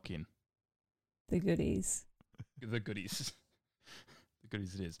like to lock in? the Goodies. The Goodies. The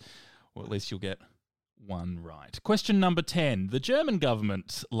Goodies it is. Or at least you'll get one right. Question number 10. The German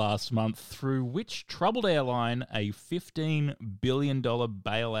government last month threw which troubled airline a $15 billion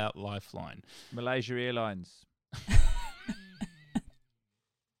bailout lifeline? Malaysia Airlines.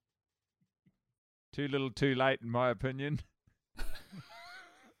 Too little, too late, in my opinion.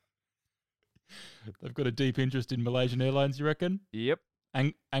 They've got a deep interest in Malaysian Airlines, you reckon? Yep.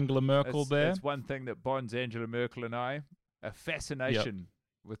 Angela Merkel there? That's one thing that bonds Angela Merkel and I. A fascination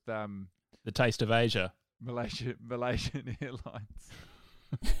with the taste of Asia. Malaysian Airlines.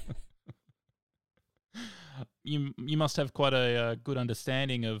 You must have quite a good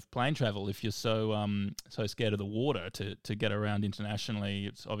understanding of plane travel if you're so scared of the water to get around internationally.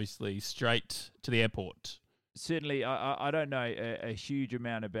 It's obviously straight to the airport. Certainly, I don't know a huge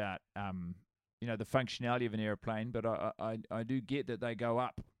amount about the functionality of an airplane, but I do get that they go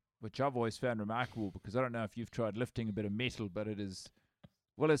up, which I've always found remarkable because I don't know if you've tried lifting a bit of metal, but it's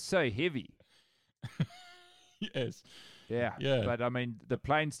so heavy. Yes. Yeah. Yeah. But I mean, the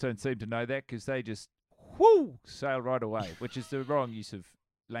planes don't seem to know that because they just sail right away, which is the wrong use of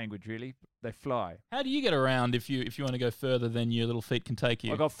language, really. They fly. How do you get around if you want to go further than your little feet can take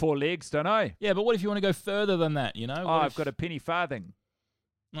you? I got 4 legs, don't I? Yeah, but what if you want to go further than that, you know? I've got a penny farthing.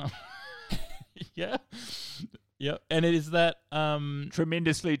 Oh. Yeah. Yeah. And it is that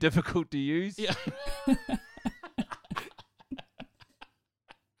tremendously difficult to use. Yeah.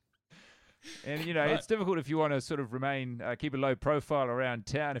 And, it's difficult if you want to sort of keep a low profile around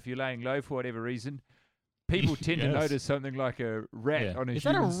town if you're laying low for whatever reason. People tend to notice something like a rat on a Is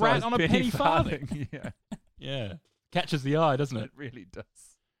that a rat on a penny farthing? Yeah. Yeah. Catches the eye, doesn't it? It really does.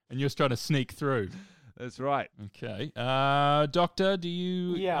 And you're just trying to sneak through. That's right. Okay. Doctor, do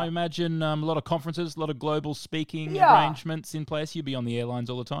you I imagine a lot of conferences, a lot of global speaking arrangements in place? You'll be on the airlines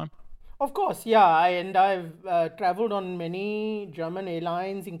all the time? Of course, yeah. I've traveled on many German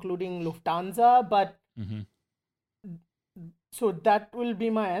airlines, including Lufthansa, but so that will be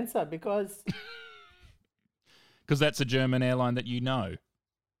my answer because that's a German airline that you know.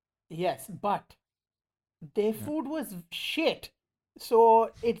 Yes, but their food was shit.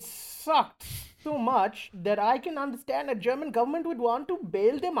 So it sucked so much that I can understand a German government would want to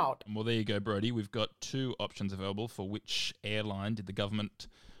bail them out. Well, there you go, Brody. We've got 2 options available for which airline did the government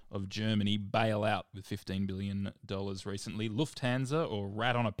of Germany bail out with $15 billion recently. Lufthansa or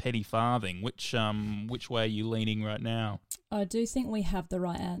rat on a penny farthing? Which way are you leaning right now? I do think we have the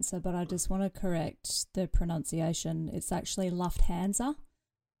right answer, but I just want to correct the pronunciation. It's actually Lufthansa.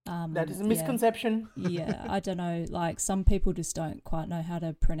 That is a misconception. Yeah, I don't know. Like some people just don't quite know how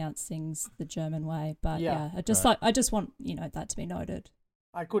to pronounce things the German way. But I just want that to be noted.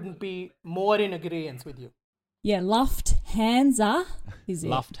 I couldn't be more in agreement with you. Yeah, Lufthansa is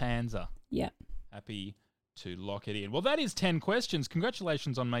it. Lufthansa. Yeah. Happy to lock it in. Well, that is 10 questions.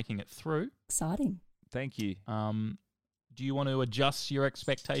 Congratulations on making it through. Exciting. Thank you. Do you want to adjust your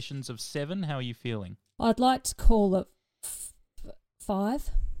expectations of 7? How are you feeling? I'd like to call it 5.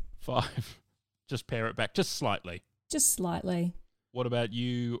 5. Just pare it back just slightly. Just slightly. What about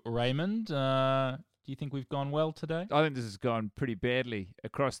you, Raymond? Do you think we've gone well today? I think this has gone pretty badly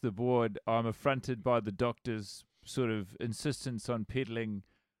across the board. I'm affronted by the doctor's sort of insistence on peddling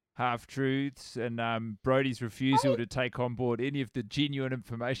half-truths and Brody's refusal to take on board any of the genuine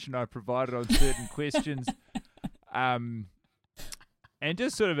information I provided on certain questions. And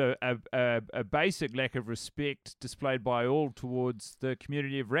just sort of a basic lack of respect displayed by all towards the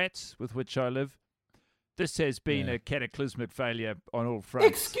community of rats with which I live. This has been a cataclysmic failure on all fronts.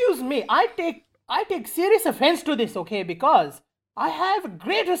 Excuse me, I take serious offense to this, okay, because I have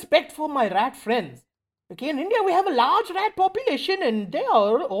great respect for my rat friends. Okay, in India we have a large rat population and they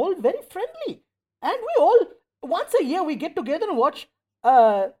are all very friendly. And we all, once a year we get together and watch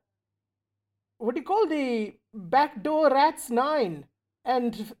what do you call the Backdoor Rats 9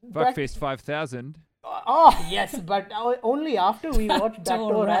 and Fuckfest 5000. Oh, yes, but only after we watched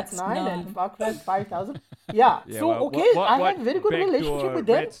Backdoor Rats 9 and Fuckfest 5000. Yeah, so, well, okay, I have very good relationship with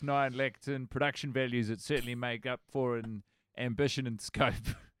them. Rats 9 lacked in production values that certainly make up for in ambition and scope.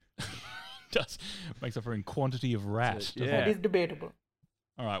 Just makes up for in quantity of rat. That is debatable.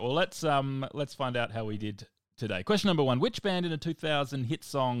 All right, well, let's find out how we did today. Question number 1. Which band in a 2000 hit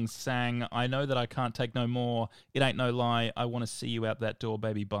song sang I Know That I Can't Take No More, It Ain't No Lie, I Want to See You Out That Door,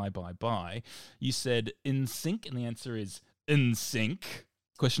 Baby, Bye, Bye, Bye? You said NSYNC, and the answer is NSYNC.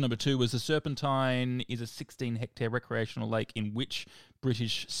 Question number 2 was the Serpentine is a 16-hectare recreational lake in which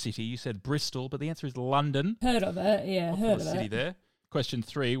British city? You said Bristol, but the answer is London. Heard of it, yeah, heard of it. City there. Question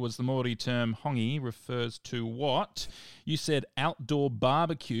 3 was the Māori term hongi refers to what? You said outdoor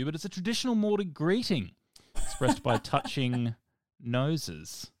barbecue, but it's a traditional Māori greeting expressed by touching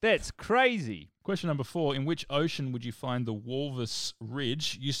noses. That's crazy. Question number 4, in which ocean would you find the Walvis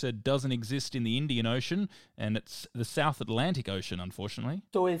Ridge? You said doesn't exist in the Indian Ocean, and it's the South Atlantic Ocean, unfortunately.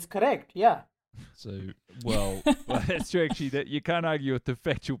 So it's correct, yeah. So, well, that's true, actually. That you can't argue with the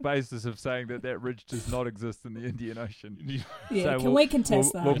factual basis of saying that ridge does not exist in the Indian Ocean. Yeah, so we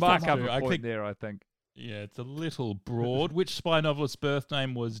contest that? We'll mark up a point there, I think. Yeah, it's a little broad. Which spy novelist's birth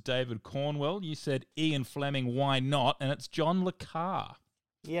name was David Cornwell? You said Ian Fleming, why not? And it's John Le Carre.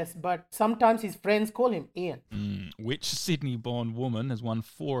 Yes, but sometimes his friends call him Ian. Which Sydney-born woman has won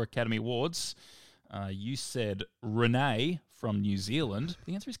 4 Academy Awards? You said Renee from New Zealand.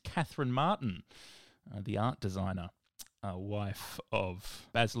 The answer is Catherine Martin, the art designer, wife of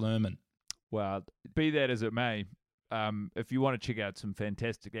Baz Luhrmann. Well, be that as it may, if you want to check out some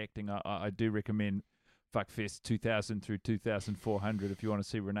fantastic acting, I do recommend Fuckfest 2000 through 2400 if you want to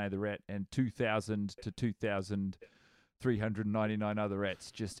see Renee the Rat, and 2000 to 2399 other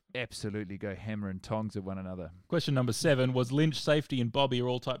rats just absolutely go hammer and tongs at one another. Question number 7 was Lynch, Safety and Bobby are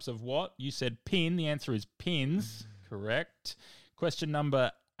all types of what? You said pin. The answer is pins. Correct. Question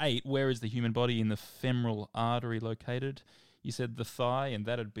number 8, where is the human body in the femoral artery located? You said the thigh, and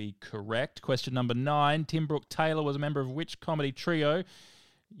that'd be correct. Question number 9, Tim Brooke Taylor was a member of which comedy trio?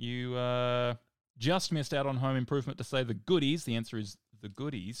 You just missed out on Home Improvement to say the Goodies. The answer is the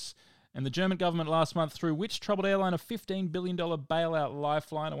Goodies. And the German government last month threw which troubled airline a $15 billion bailout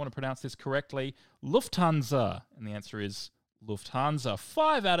lifeline? I want to pronounce this correctly. Lufthansa. And the answer is Lufthansa.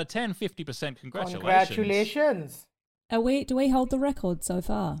 5 out of 10, 50%. Congratulations. Do we hold the record so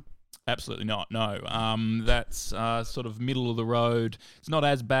far? Absolutely not, no. That's sort of middle of the road. It's not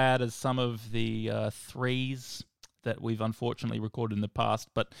as bad as some of the 3s that we've unfortunately recorded in the past,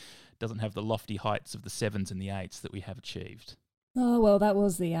 but doesn't have the lofty heights of the 7s and the 8s that we have achieved. Oh, well, that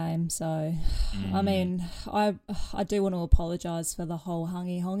was the aim, so, I mean, I do want to apologise for the whole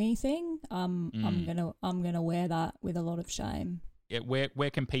hongy thing. I'm gonna wear that with a lot of shame. Yeah, where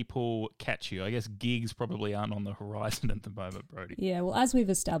can people catch you? I guess gigs probably aren't on the horizon at the moment, Brody. Yeah, well, as we've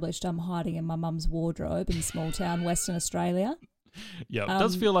established, I'm hiding in my mum's wardrobe in small town Western Australia. Yeah, it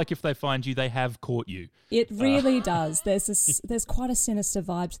does feel like if they find you, they have caught you. It really does. There's quite a sinister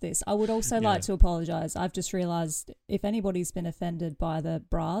vibe to this. I would also like to apologise. I've just realised if anybody's been offended by the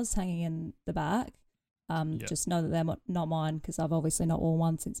bras hanging in the back, just know that they're not mine, because I've obviously not worn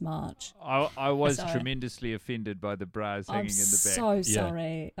one since March. I was tremendously offended by the bras hanging in the back. I'm so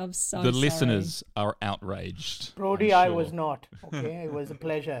sorry. I'm so sorry. The listeners are outraged. Brody, I was not. Okay, it was a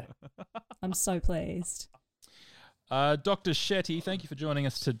pleasure. I'm so pleased. Dr. Shetty, thank you for joining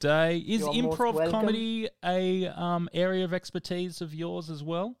us today. Is improv comedy a area of expertise of yours as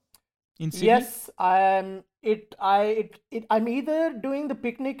well in Sydney? Yes, I'm either doing the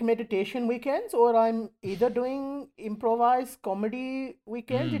picnic meditation weekends, or I'm either doing improvised comedy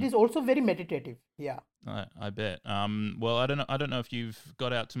weekends. It is also very meditative. Yeah. I bet. Well, I don't know if you've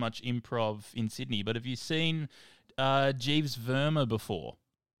got out to much improv in Sydney, but have you seen Jeeves Verma before?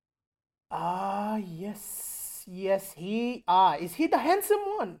 Yes. Yes, is he the handsome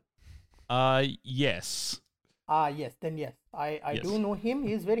one? Yes. Yes, then yes. I do know him.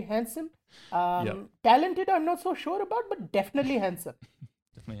 He's very handsome. Talented, I'm not so sure about, but definitely handsome.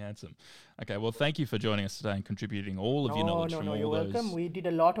 Definitely handsome. Okay, well, thank you for joining us today and contributing all of your knowledge from all you're those. Welcome. We did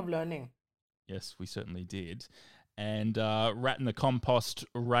a lot of learning. Yes, we certainly did. And Rat in the Compost,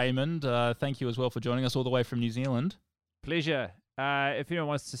 Raymond, thank you as well for joining us all the way from New Zealand. Pleasure. If anyone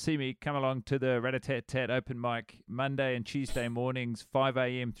wants to see me, come along to the Rat-a-tat-tat open mic Monday and Tuesday mornings, 5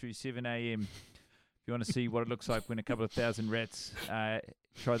 a.m. through 7 a.m. If you want to see what it looks like when a couple of thousand rats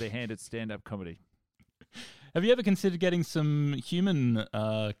try their hand at stand-up comedy. Have you ever considered getting some human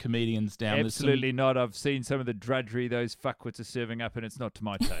comedians down? Absolutely not. I've seen some of the drudgery those fuckwits are serving up, and it's not to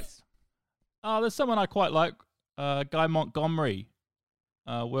my taste. Oh, there's someone I quite like. Guy Montgomery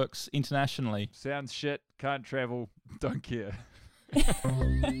works internationally. Sounds shit. Can't travel. Don't care.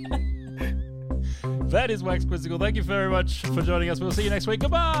 That is Wax Quizzical. Thank you very much for joining us. We'll see you next week.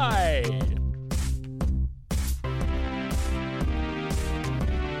 Goodbye.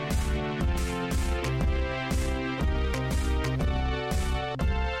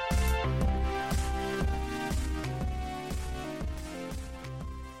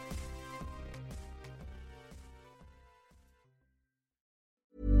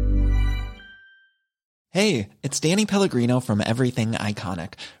 Hey, it's Danny Pellegrino from Everything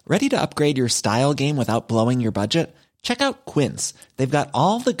Iconic. Ready to upgrade your style game without blowing your budget? Check out Quince. They've got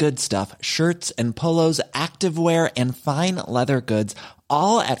all the good stuff, shirts and polos, activewear, and fine leather goods,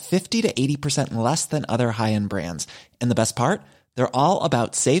 all at 50 to 80% less than other high-end brands. And the best part? They're all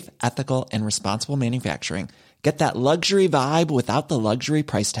about safe, ethical, and responsible manufacturing. Get that luxury vibe without the luxury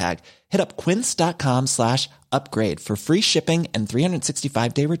price tag. Hit up quince.com/upgrade for free shipping and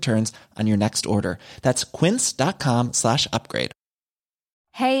 365-day returns on your next order. That's quince.com/upgrade.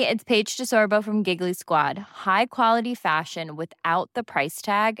 Hey, it's Paige DeSorbo from Giggly Squad. High quality fashion without the price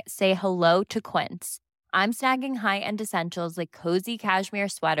tag. Say hello to Quince. I'm snagging high-end essentials like cozy cashmere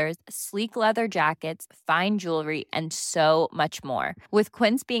sweaters, sleek leather jackets, fine jewelry, and so much more. With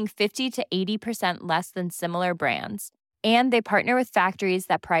Quince being 50 to 80% less than similar brands. And they partner with factories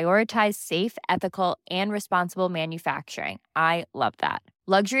that prioritize safe, ethical, and responsible manufacturing. I love that.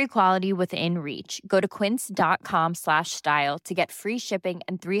 Luxury quality within reach. Go to quince.com/style to get free shipping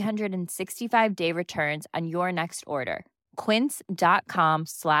and 365-day returns on your next order.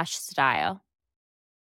 Quince.com/style.